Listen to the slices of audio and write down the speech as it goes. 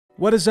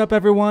What is up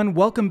everyone?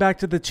 Welcome back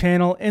to the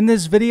channel. In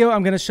this video,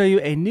 I'm going to show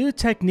you a new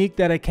technique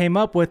that I came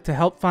up with to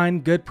help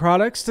find good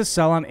products to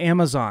sell on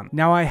Amazon.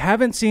 Now, I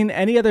haven't seen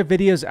any other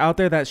videos out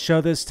there that show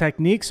this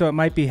technique, so it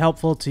might be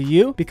helpful to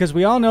you because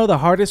we all know the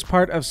hardest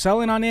part of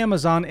selling on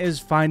Amazon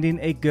is finding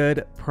a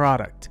good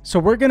product. So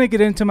we're going to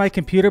get into my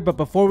computer, but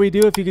before we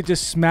do, if you could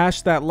just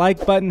smash that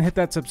like button, hit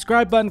that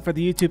subscribe button for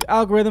the YouTube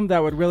algorithm,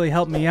 that would really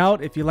help me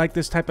out. If you like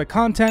this type of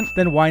content,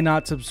 then why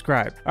not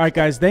subscribe? All right,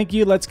 guys, thank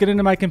you. Let's get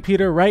into my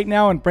computer right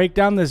now and break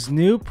down this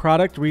new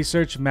product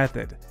research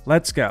method.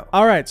 Let's go.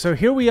 All right, so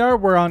here we are.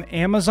 We're on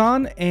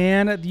Amazon,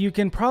 and you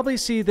can probably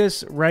see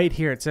this right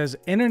here. It says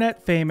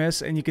internet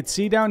famous, and you can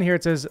see down here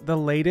it says the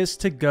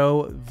latest to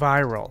go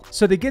viral.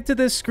 So to get to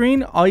this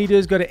screen, all you do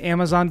is go to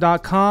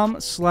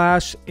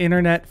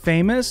amazon.com/internet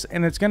famous,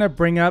 and it's going to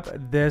bring up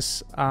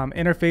this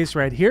interface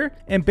right here.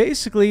 And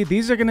basically,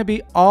 these are going to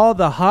be all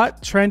the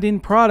hot trending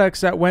products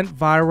that went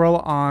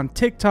viral on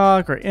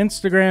TikTok or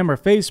Instagram or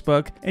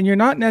Facebook. And you're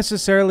not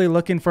necessarily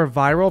looking for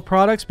viral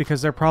products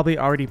because they're probably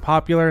already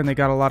popular and they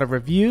got a lot of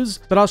reviews,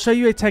 but I'll show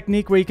you a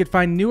technique where you could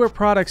find newer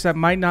products that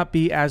might not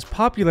be as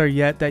popular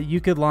yet that you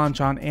could launch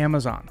on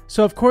Amazon.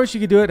 So of course you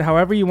could do it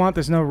however you want.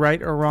 There's no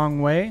right or wrong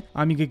way.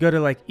 You could go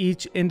to like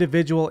each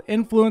individual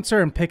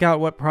influencer and pick out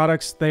what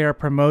products they are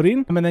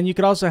promoting. And then you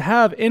could also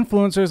have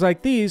influencers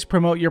like these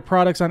promote your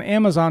products on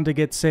Amazon to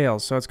get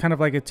sales. So it's kind of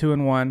like a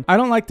 2-in-1. I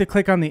don't like to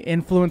click on the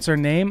influencer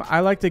name.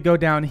 I like to go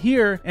down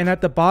here, and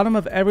at the bottom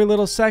of every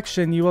little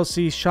section, you will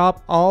see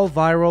shop all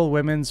viral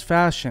women's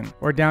fashion,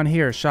 or down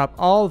here, shop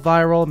all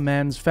viral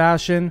men's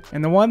fashion.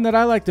 And the one that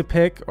I like to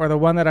pick, or the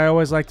one that I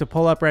always like to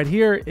pull up right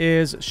here,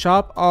 is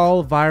shop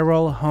all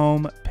viral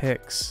home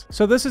picks.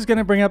 So this is going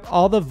to bring up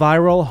all the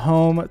viral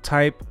home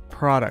type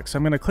products.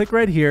 I'm going to click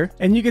right here,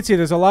 and you can see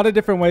there's a lot of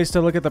different ways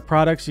to look at the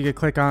products. You could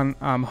click on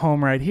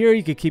home right here.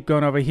 You could keep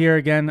going over here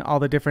again, all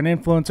the different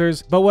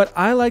influencers. But what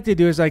I like to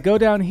do is I go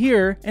down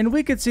here, and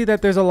we could see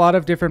that there's a lot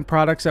of different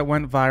products that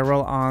went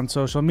viral on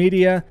social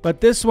media. But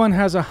this one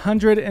has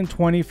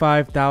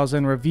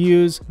 125,000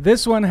 reviews.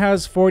 This one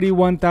has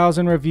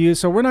 41,000 reviews.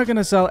 So we're not going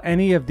to sell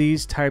any of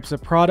these types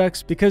of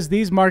products because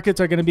these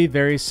markets are going to be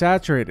very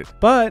saturated.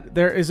 But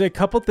there is a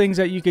couple things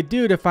that you could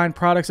do to find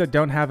products that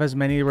don't have as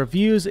many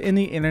reviews in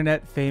the internet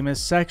famous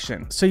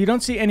section. So you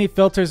don't see any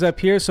filters up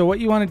here. So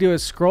what you want to do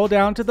is scroll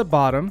down to the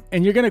bottom,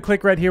 and you're going to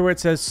click right here where it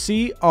says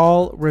see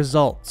all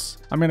results.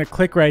 I'm going to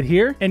click right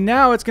here, and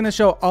now it's going to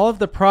show all of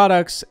the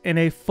products in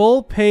a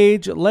full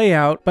page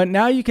layout, but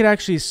now you can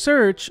actually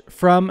search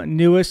from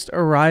newest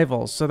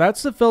arrivals. So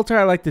that's the filter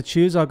I like to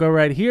choose. I'll go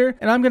right here,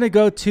 and I'm going to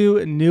go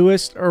to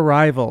newest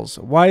arrivals.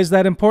 Why is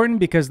that important?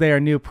 Because they are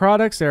new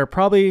products. They are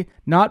probably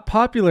not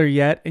popular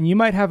yet, and you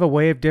might have a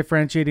way of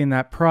differentiating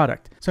that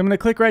product. So I'm going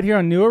to click right here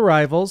on new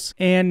arrivals,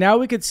 and now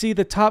we could see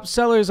the top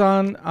sellers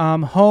on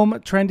home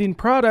trending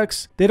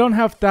products. They don't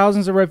have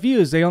thousands of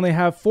reviews. They only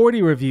have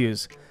 40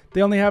 reviews.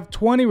 They only have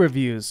 20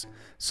 reviews.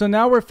 So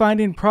now we're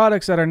finding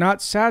products that are not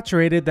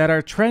saturated, that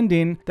are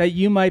trending, that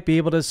you might be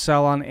able to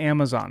sell on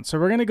Amazon. So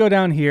we're going to go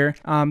down here.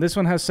 This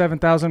one has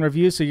 7,000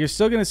 reviews, so you're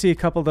still going to see a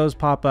couple of those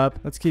pop up.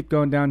 Let's keep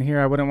going down here.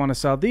 I wouldn't want to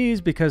sell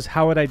these because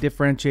how would I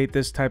differentiate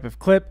this type of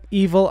clip?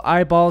 Evil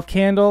eyeball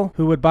candle.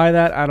 Who would buy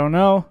that? I don't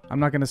know. I'm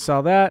not going to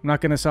sell that. I'm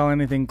not going to sell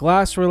anything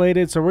glass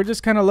related. So we're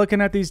just kind of looking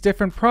at these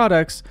different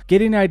products,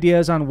 getting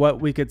ideas on what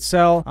we could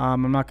sell.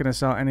 I'm not going to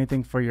sell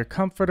anything for your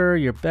comforter,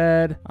 your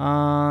bed,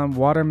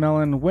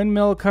 watermelon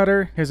windmill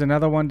cutter. Here's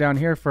another one down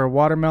here for a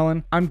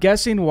watermelon. I'm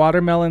guessing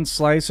watermelon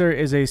slicer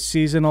is a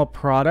seasonal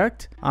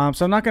product.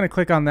 So I'm not going to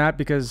click on that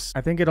because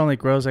I think it only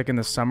grows like in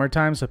the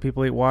summertime. So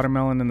people eat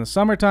watermelon in the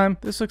summertime.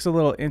 This looks a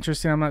little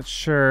interesting. I'm not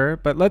sure,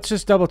 but let's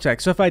just double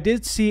check. So if I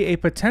did see a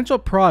potential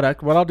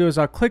product, what I'll do is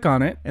I'll click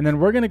on it, and then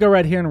we're going to go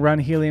right here and run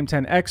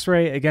helium-10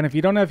 X-ray. Again, if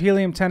you don't have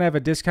helium-10, I have a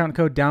discount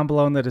code down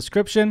below in the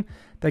description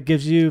that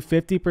gives you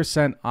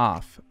 50%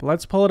 off. But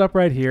let's pull it up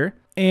right here.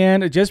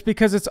 And just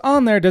because it's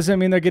on there doesn't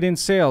mean they're getting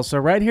sales. So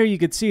right here, you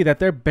could see that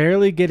they're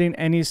barely getting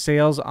any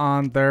sales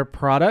on their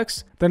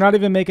products. They're not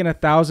even making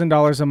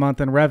 $1,000 a month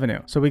in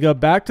revenue. So we go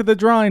back to the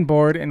drawing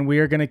board, and we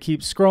are going to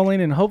keep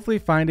scrolling and hopefully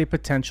find a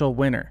potential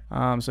winner.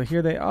 So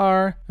here they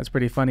are. That's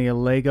pretty funny. A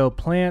Lego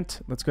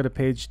plant. Let's go to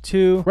page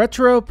 2.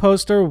 Retro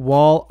poster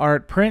wall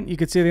art print. You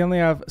can see they only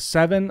have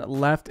 7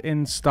 left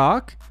in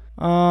stock.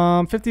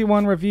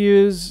 51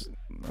 reviews.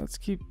 Let's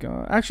keep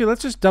going. Actually,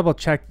 let's just double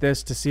check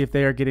this to see if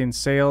they are getting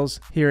sales.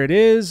 Here it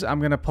is. I'm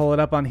going to pull it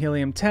up on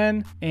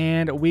Helium-10,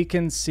 and we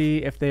can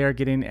see if they are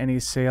getting any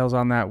sales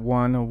on that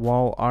one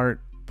wall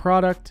art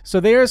product. So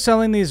they are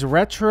selling these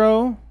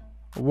retro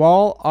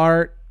wall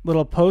art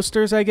little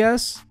posters, I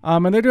guess.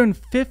 And they're doing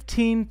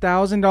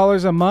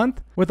 $15,000 a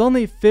month with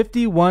only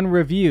 51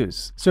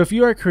 reviews. So if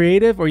you are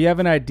creative or you have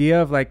an idea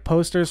of like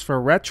posters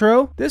for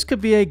retro, this could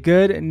be a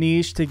good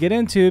niche to get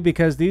into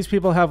because these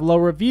people have low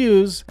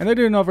reviews and they're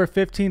doing over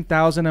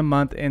 15,000 a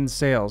month in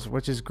sales,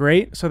 which is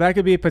great. So that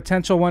could be a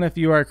potential one if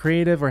you are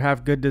creative or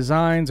have good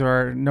designs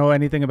or know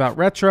anything about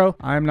retro.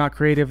 I'm not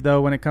creative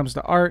though when it comes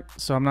to art,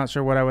 so I'm not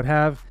sure what I would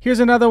have. Here's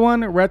another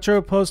one,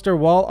 retro poster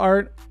wall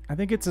art. I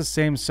think it's the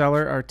same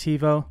seller,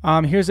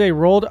 Artivo. Here's a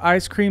rolled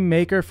ice cream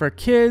maker for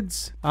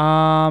kids.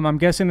 I'm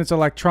guessing it's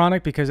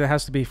electronic because it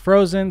has to be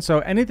frozen. So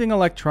anything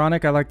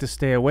electronic I like to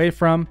stay away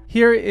from.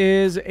 Here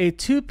is a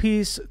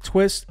 2-piece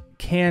twist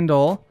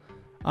candle.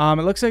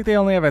 It looks like they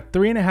only have a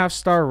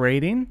 3.5-star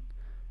rating.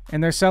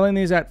 And they're selling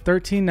these at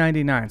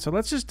 $13.99. So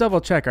let's just double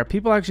check. Are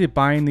people actually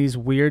buying these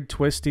weird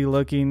twisty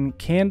looking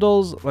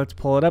candles? Let's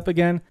pull it up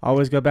again.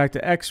 Always go back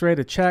to X-ray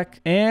to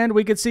check. And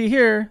we can see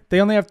here, they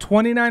only have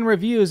 29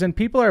 reviews and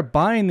people are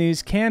buying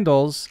these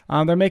candles.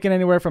 They're making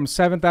anywhere from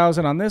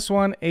 7,000 on this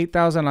one,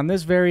 8,000 on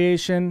this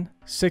variation,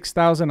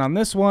 6,000 on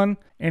this one,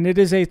 and it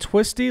is a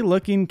twisty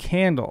looking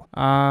candle.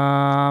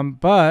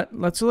 But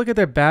let's look at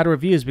their bad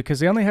reviews because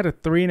they only had a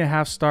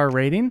 3.5-star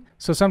rating.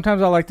 So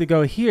sometimes I like to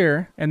go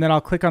here and then I'll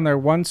click on their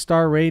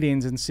 1-star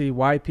ratings and see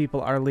why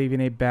people are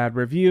leaving a bad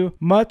review.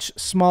 Much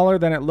smaller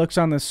than it looks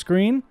on the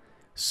screen.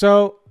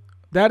 So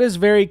that is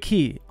very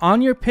key.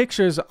 On your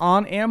pictures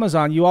on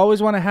Amazon, you always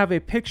want to have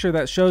a picture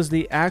that shows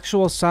the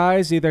actual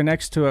size, either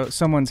next to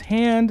someone's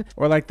hand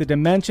or like the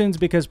dimensions,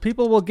 because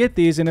people will get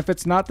these, and if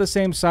it's not the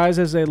same size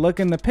as they look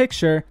in the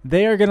picture,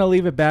 they are going to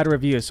leave a bad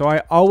review. So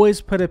I always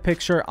put a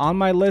picture on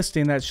my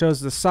listing that shows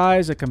the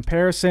size, a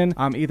comparison,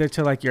 either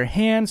to like your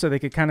hand so they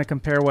could kind of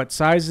compare what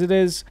size it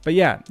is. But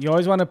yeah, you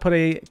always want to put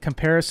a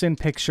comparison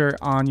picture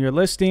on your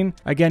listing.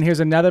 Again,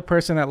 here's another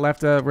person that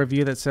left a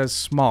review that says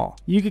small.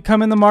 You could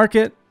come in the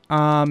market,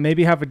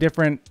 maybe have a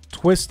different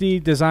twisty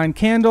design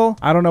candle.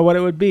 I don't know what it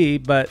would be,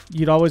 but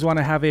you'd always want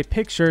to have a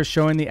picture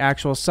showing the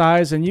actual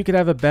size, and you could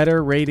have a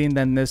better rating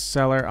than this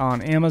seller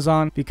on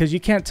Amazon because you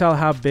can't tell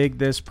how big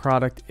this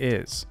product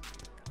is.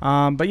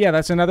 But yeah,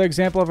 that's another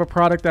example of a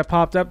product that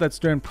popped up that's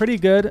doing pretty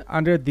good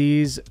under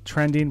these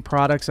trending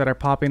products that are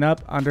popping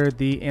up under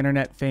the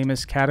internet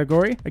famous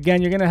category.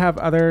 Again, you're going to have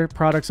other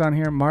products on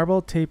here.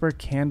 Marble taper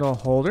candle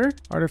holder,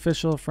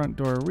 artificial front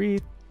door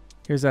wreath.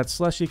 Here's that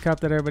slushy cup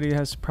that everybody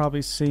has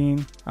probably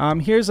seen.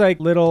 Here's like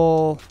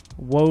little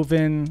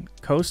woven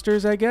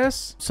coasters, I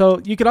guess. So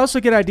you could also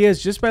get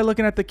ideas just by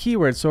looking at the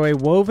keywords. So a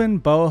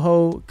woven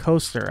boho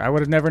coaster. I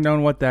would have never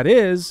known what that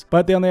is,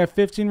 but they only have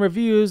 15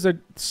 reviews.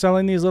 They're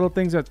selling these little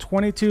things at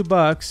 22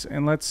 bucks.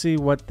 And let's see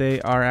what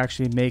they are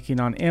actually making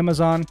on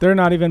Amazon. They're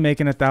not even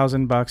making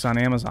 $1,000 on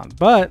Amazon.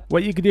 But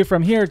what you could do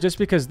from here, just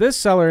because this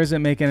seller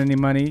isn't making any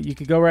money, you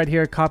could go right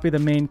here, copy the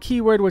main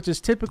keyword, which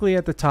is typically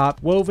at the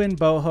top, woven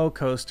boho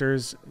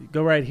coasters.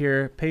 Go right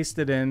here, paste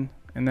it in,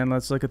 and then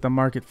let's look at the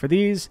market for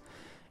these.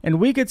 And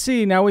we could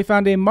see now we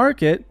found a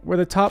market where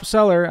the top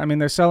seller, I mean,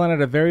 they're selling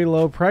at a very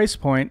low price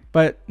point,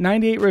 but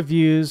 98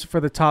 reviews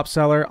for the top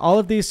seller. All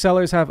of these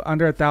sellers have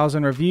under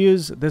 1,000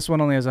 reviews. This one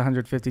only has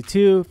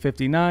 152,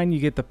 59. You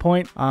get the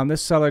point.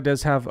 This seller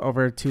does have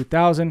over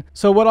 2,000.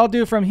 So what I'll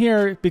do from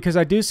here, because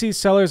I do see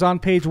sellers on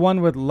page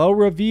 1 with low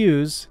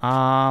reviews.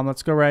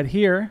 Let's go right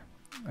here.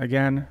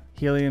 Again,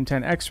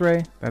 Helium-10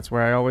 X-ray, that's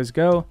where I always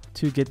go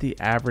to get the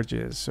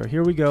averages. So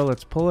here we go,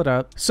 let's pull it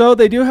up. So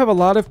they do have a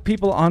lot of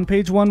people on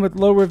page 1 with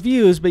low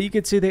reviews, but you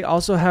can see they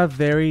also have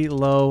very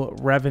low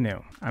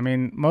revenue. I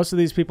mean, most of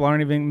these people aren't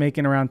even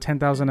making around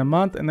 10,000 a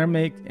month, and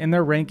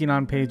they're ranking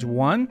on page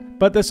 1.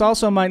 But this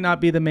also might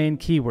not be the main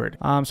keyword.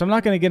 So I'm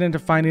not going to get into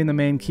finding the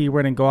main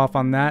keyword and go off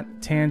on that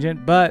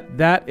tangent. But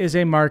that is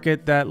a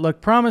market that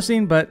looked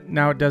promising, but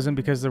now it doesn't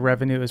because the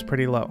revenue is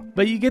pretty low.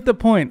 But you get the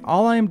point.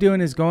 All I am doing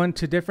is going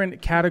to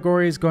different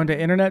categories, going to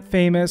internet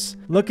famous,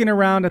 looking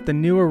around at the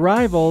new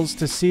arrivals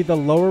to see the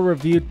lower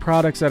reviewed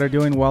products that are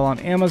doing well on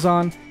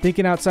Amazon,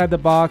 thinking outside the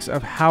box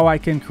of how I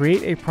can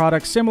create a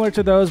product similar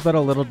to those, but a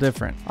little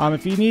different.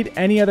 If you need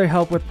any other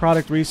help with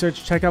product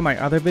research, check out my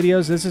other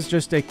videos. This is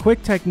just a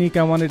quick technique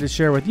I wanted to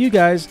share with you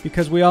guys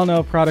because we all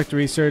know product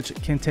research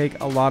can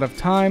take a lot of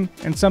time,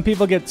 and some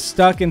people get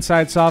stuck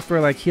inside software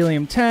like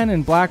Helium-10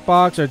 and Black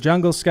Box or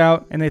Jungle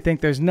Scout, and they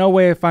think there's no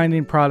way of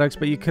finding products,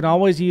 but you can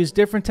always use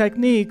different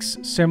techniques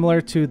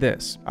similar to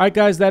this. All right,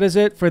 guys, that is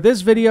it for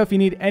this video. If you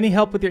need any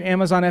help with your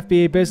Amazon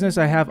FBA business,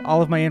 I have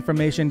all of my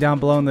information down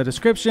below in the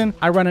description.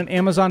 I run an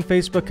Amazon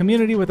Facebook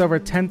community with over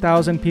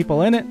 10,000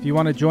 people in it. If you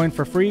want to join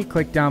for free,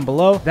 click down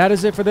below. That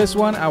is it for this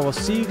one. I will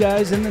see you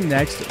guys in the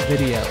next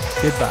video.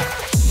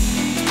 Goodbye.